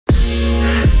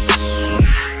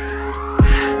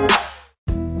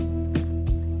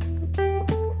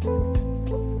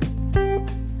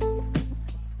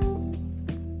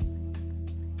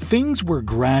Things were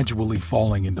gradually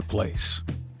falling into place,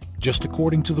 just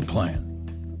according to the plan.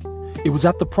 It was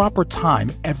at the proper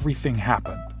time everything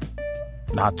happened.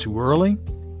 Not too early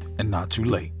and not too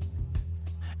late.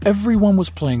 Everyone was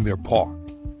playing their part,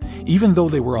 even though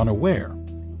they were unaware.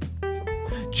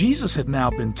 Jesus had now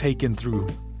been taken through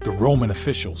the Roman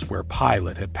officials where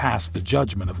Pilate had passed the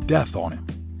judgment of death on him.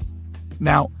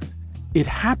 Now, it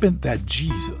happened that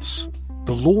Jesus,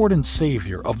 the Lord and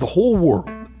Savior of the whole world,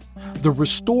 the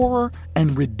restorer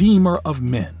and redeemer of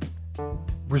men,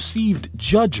 received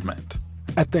judgment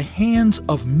at the hands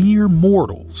of mere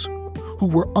mortals who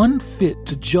were unfit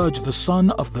to judge the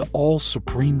Son of the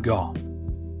all-supreme God.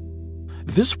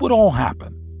 This would all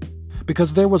happen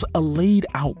because there was a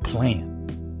laid-out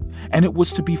plan, and it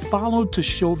was to be followed to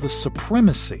show the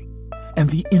supremacy and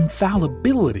the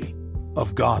infallibility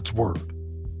of God's Word.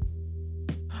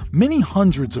 Many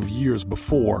hundreds of years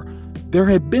before, there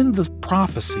had been the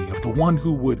prophecy of the one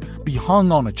who would be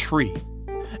hung on a tree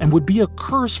and would be a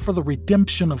curse for the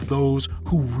redemption of those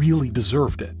who really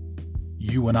deserved it,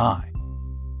 you and I.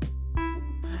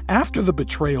 After the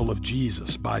betrayal of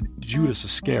Jesus by Judas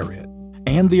Iscariot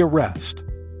and the arrest,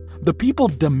 the people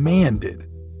demanded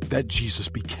that Jesus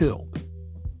be killed.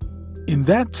 In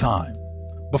that time,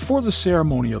 before the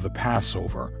ceremony of the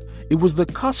Passover, it was the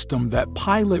custom that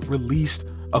Pilate released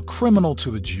a criminal to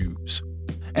the Jews,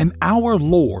 and our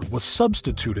Lord was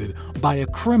substituted by a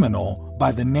criminal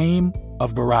by the name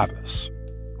of Barabbas,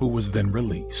 who was then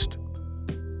released.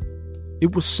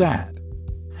 It was sad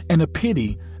and a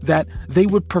pity that they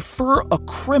would prefer a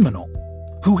criminal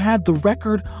who had the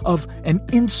record of an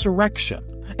insurrection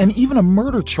and even a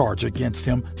murder charge against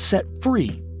him set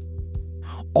free,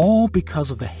 all because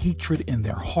of the hatred in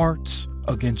their hearts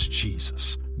against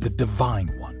Jesus, the Divine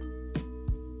One.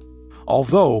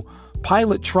 Although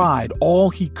Pilate tried all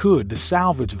he could to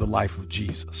salvage the life of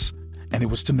Jesus, and it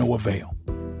was to no avail.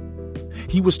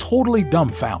 He was totally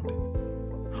dumbfounded.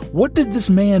 What did this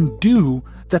man do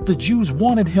that the Jews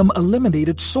wanted him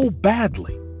eliminated so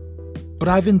badly? But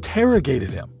I've interrogated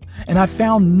him, and I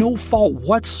found no fault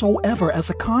whatsoever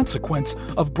as a consequence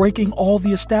of breaking all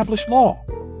the established law.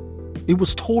 It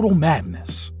was total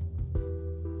madness.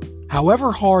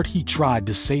 However hard he tried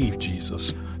to save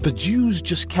Jesus, the Jews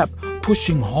just kept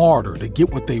pushing harder to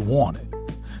get what they wanted.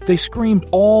 They screamed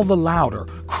all the louder,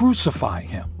 "Crucify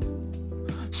him."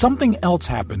 Something else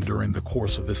happened during the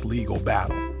course of this legal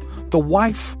battle. The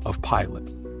wife of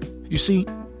Pilate. You see,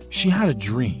 she had a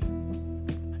dream.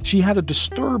 She had a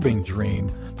disturbing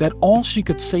dream that all she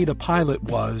could say to Pilate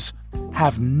was,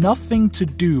 "Have nothing to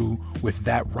do with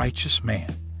that righteous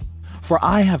man, for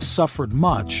I have suffered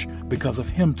much because of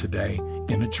him today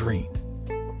in a dream."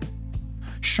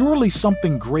 Surely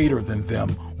something greater than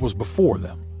them was before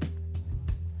them.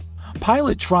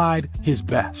 Pilate tried his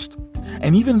best,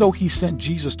 and even though he sent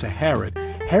Jesus to Herod,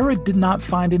 Herod did not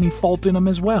find any fault in him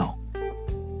as well.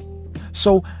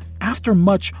 So, after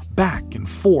much back and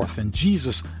forth and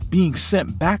Jesus being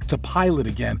sent back to Pilate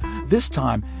again, this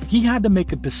time he had to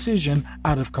make a decision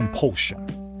out of compulsion.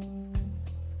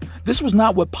 This was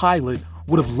not what Pilate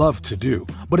would have loved to do,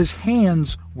 but his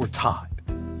hands were tied.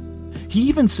 He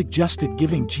even suggested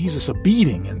giving Jesus a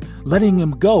beating and letting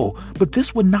him go, but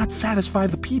this would not satisfy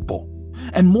the people.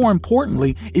 And more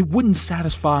importantly, it wouldn't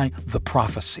satisfy the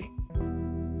prophecy.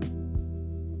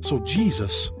 So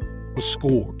Jesus was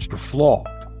scourged or flogged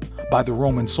by the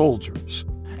Roman soldiers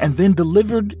and then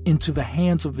delivered into the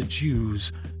hands of the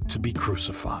Jews to be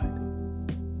crucified.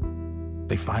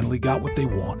 They finally got what they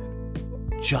wanted,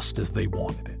 just as they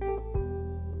wanted it.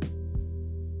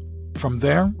 From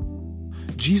there,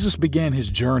 Jesus began his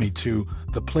journey to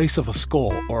the place of a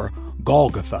skull, or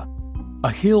Golgotha, a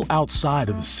hill outside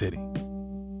of the city.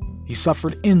 He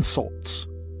suffered insults,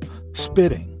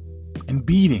 spitting, and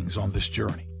beatings on this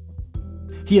journey.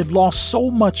 He had lost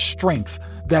so much strength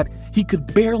that he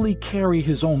could barely carry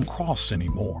his own cross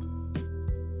anymore.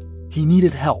 He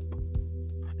needed help,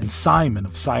 and Simon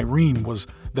of Cyrene was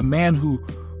the man who,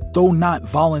 though not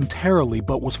voluntarily,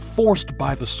 but was forced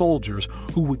by the soldiers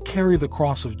who would carry the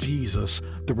cross of Jesus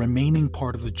the remaining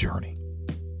part of the journey.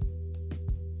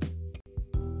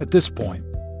 At this point,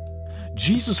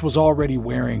 Jesus was already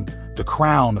wearing the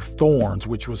crown of thorns,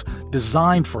 which was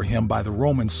designed for him by the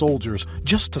Roman soldiers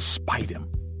just to spite him.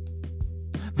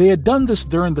 They had done this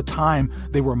during the time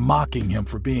they were mocking him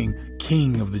for being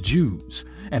king of the Jews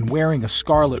and wearing a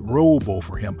scarlet robe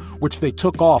over him, which they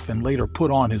took off and later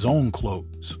put on his own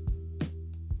clothes.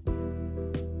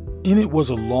 And it was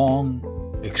a long,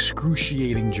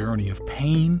 excruciating journey of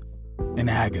pain and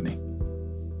agony.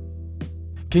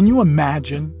 Can you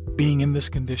imagine being in this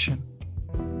condition?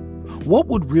 What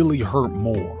would really hurt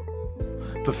more?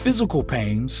 the physical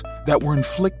pains that were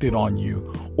inflicted on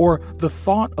you, or the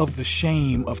thought of the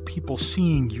shame of people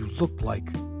seeing you look like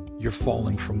you're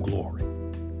falling from glory.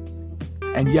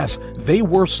 And yes, they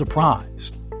were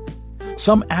surprised.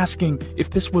 Some asking if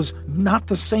this was not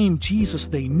the same Jesus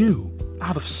they knew,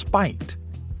 out of spite,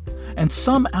 and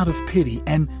some out of pity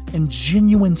and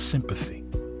genuine sympathy.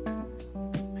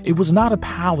 It was not a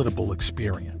palatable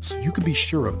experience, you could be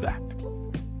sure of that.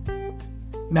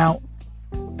 Now,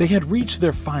 they had reached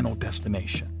their final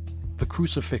destination, the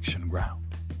crucifixion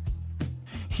ground.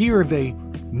 Here they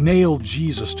nailed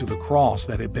Jesus to the cross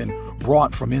that had been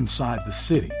brought from inside the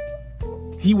city.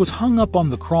 He was hung up on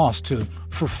the cross to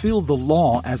fulfill the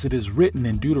law as it is written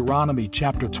in Deuteronomy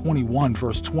chapter 21,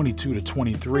 verse 22 to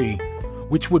 23,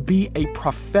 which would be a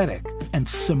prophetic and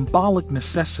symbolic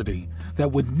necessity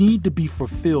that would need to be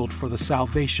fulfilled for the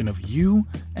salvation of you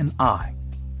and I.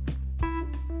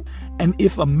 And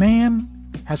if a man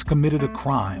has committed a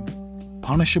crime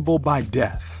punishable by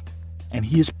death, and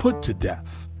he is put to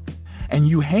death, and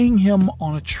you hang him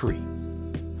on a tree,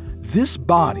 this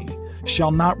body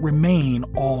shall not remain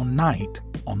all night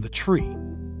on the tree,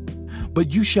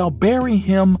 but you shall bury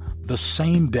him the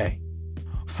same day,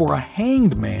 for a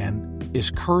hanged man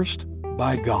is cursed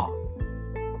by God.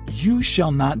 You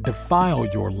shall not defile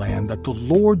your land that the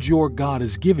Lord your God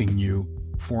is giving you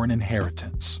for an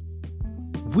inheritance.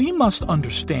 We must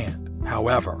understand,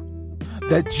 however,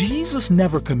 that Jesus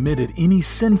never committed any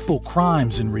sinful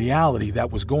crimes in reality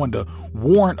that was going to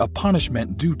warrant a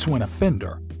punishment due to an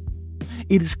offender.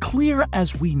 It is clear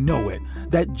as we know it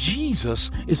that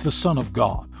Jesus is the Son of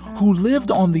God, who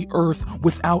lived on the earth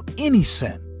without any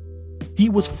sin. He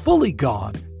was fully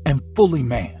God and fully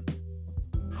man.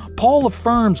 Paul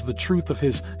affirms the truth of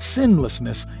his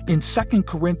sinlessness in 2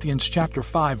 Corinthians chapter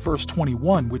 5, verse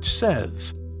 21, which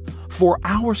says, "For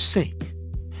our sake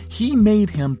he made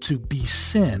him to be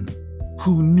sin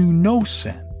who knew no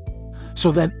sin,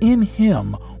 so that in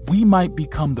him we might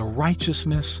become the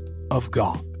righteousness of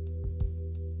God."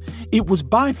 It was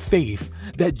by faith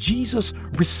that Jesus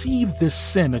received this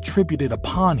sin attributed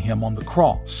upon him on the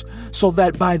cross, so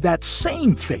that by that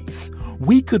same faith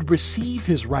we could receive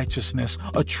his righteousness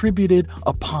attributed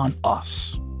upon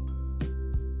us.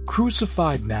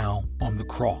 Crucified now on the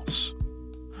cross,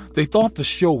 they thought the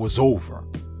show was over,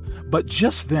 but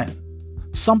just then,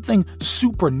 something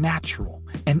supernatural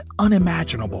and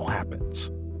unimaginable happens.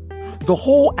 The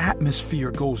whole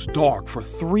atmosphere goes dark for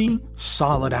 3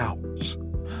 solid hours.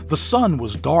 The sun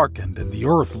was darkened and the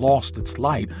earth lost its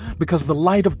light because the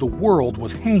light of the world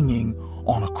was hanging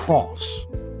on a cross.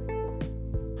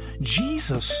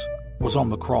 Jesus was on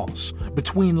the cross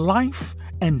between life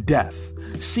and death,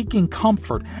 seeking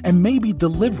comfort and maybe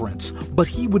deliverance, but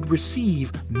he would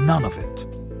receive none of it.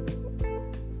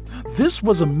 This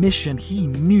was a mission he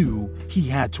knew he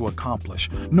had to accomplish.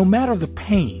 No matter the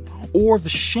pain or the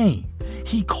shame,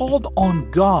 he called on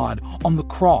God on the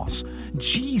cross.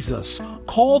 Jesus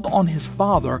called on his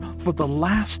Father for the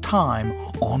last time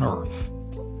on earth.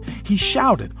 He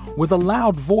shouted with a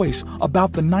loud voice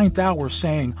about the 9th hour,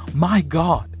 saying, my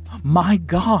God,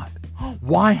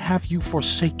 why have you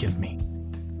forsaken me?"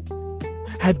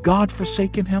 Had God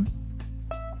forsaken him?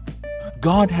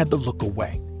 God had to look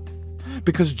away,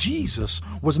 because Jesus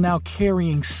was now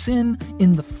carrying sin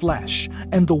in the flesh,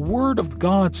 and the Word of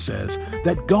God says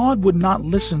that God would not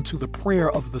listen to the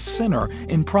prayer of the sinner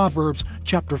in Proverbs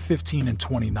chapter 15 and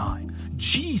 29.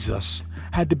 Jesus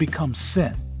had to become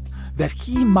sin, that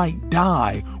he might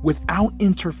die without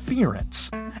interference,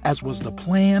 as was the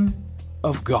plan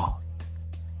of God.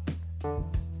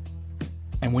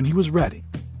 And when he was ready,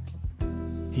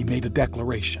 he made a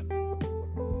declaration.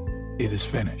 It is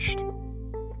finished.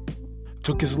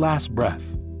 Took his last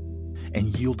breath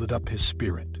and yielded up his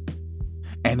spirit.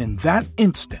 And in that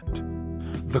instant,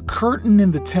 the curtain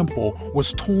in the temple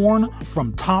was torn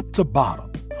from top to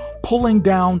bottom, pulling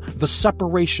down the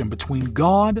separation between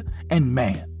God and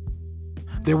man.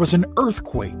 There was an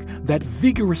earthquake that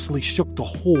vigorously shook the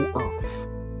whole earth.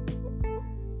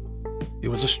 It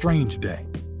was a strange day.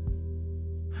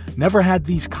 Never had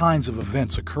these kinds of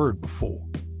events occurred before.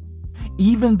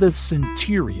 Even the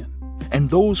centurion and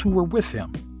those who were with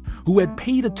him, who had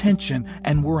paid attention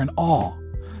and were in awe,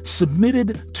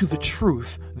 submitted to the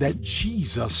truth that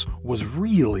Jesus was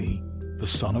really the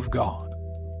Son of God.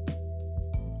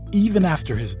 Even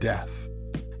after his death,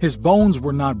 his bones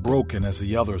were not broken as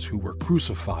the others who were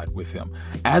crucified with him,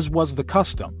 as was the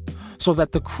custom, so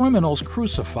that the criminals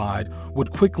crucified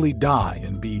would quickly die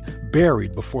and be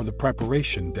buried before the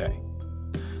preparation day.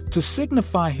 To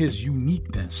signify his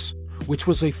uniqueness, which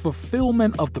was a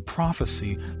fulfillment of the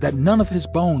prophecy that none of his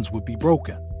bones would be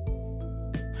broken.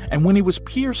 And when he was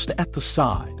pierced at the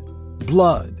side,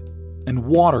 blood and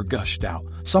water gushed out,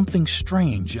 something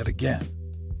strange yet again.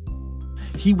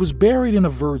 He was buried in a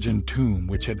virgin tomb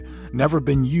which had never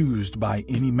been used by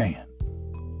any man.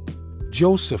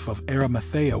 Joseph of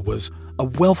Arimathea was a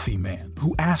wealthy man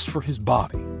who asked for his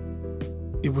body.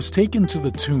 It was taken to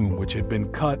the tomb which had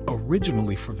been cut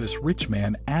originally for this rich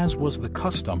man, as was the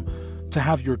custom to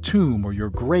have your tomb or your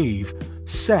grave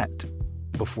set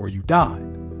before you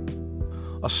died.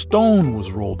 A stone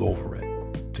was rolled over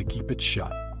it to keep it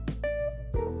shut.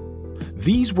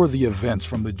 These were the events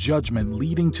from the judgment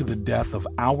leading to the death of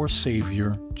our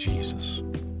Savior, Jesus.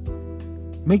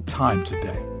 Make time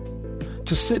today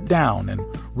to sit down and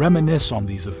reminisce on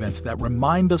these events that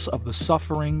remind us of the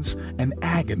sufferings and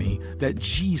agony that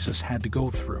Jesus had to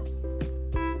go through.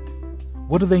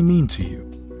 What do they mean to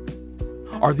you?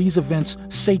 Are these events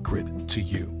sacred to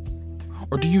you?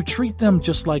 Or do you treat them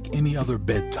just like any other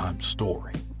bedtime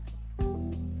story?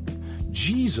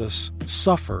 Jesus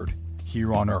suffered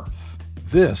here on earth.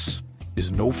 This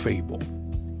is no fable.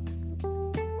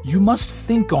 You must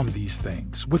think on these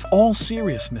things with all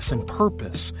seriousness and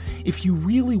purpose if you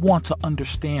really want to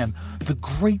understand the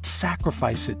great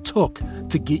sacrifice it took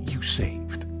to get you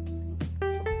saved.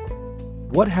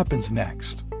 What happens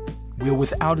next will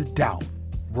without a doubt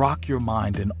rock your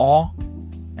mind in awe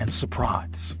and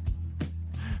surprise.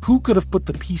 Who could have put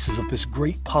the pieces of this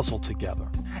great puzzle together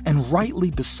and rightly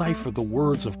decipher the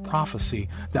words of prophecy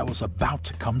that was about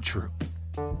to come true?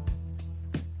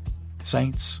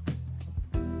 Saints,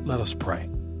 let us pray.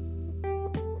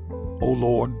 O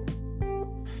Lord,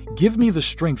 give me the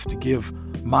strength to give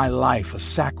my life a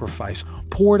sacrifice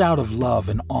poured out of love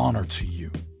and honor to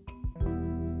you.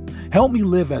 Help me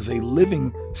live as a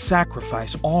living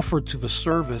sacrifice offered to the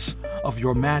service of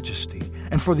your majesty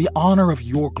and for the honor of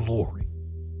your glory.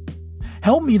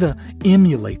 Help me to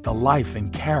emulate the life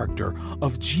and character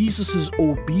of Jesus'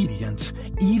 obedience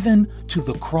even to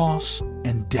the cross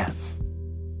and death.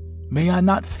 May I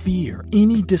not fear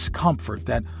any discomfort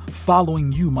that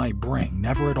following you might bring,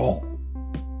 never at all.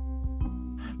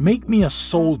 Make me a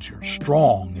soldier,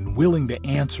 strong and willing to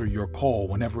answer your call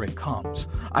whenever it comes.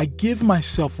 I give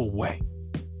myself away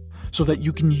so that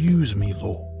you can use me,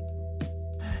 Lord.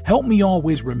 Help me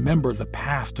always remember the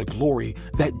path to glory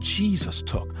that Jesus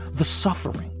took, the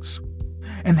sufferings,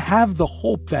 and have the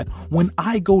hope that when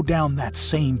I go down that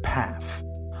same path,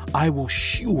 I will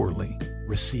surely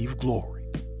receive glory.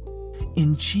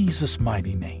 In Jesus'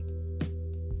 mighty name,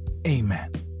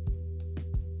 amen.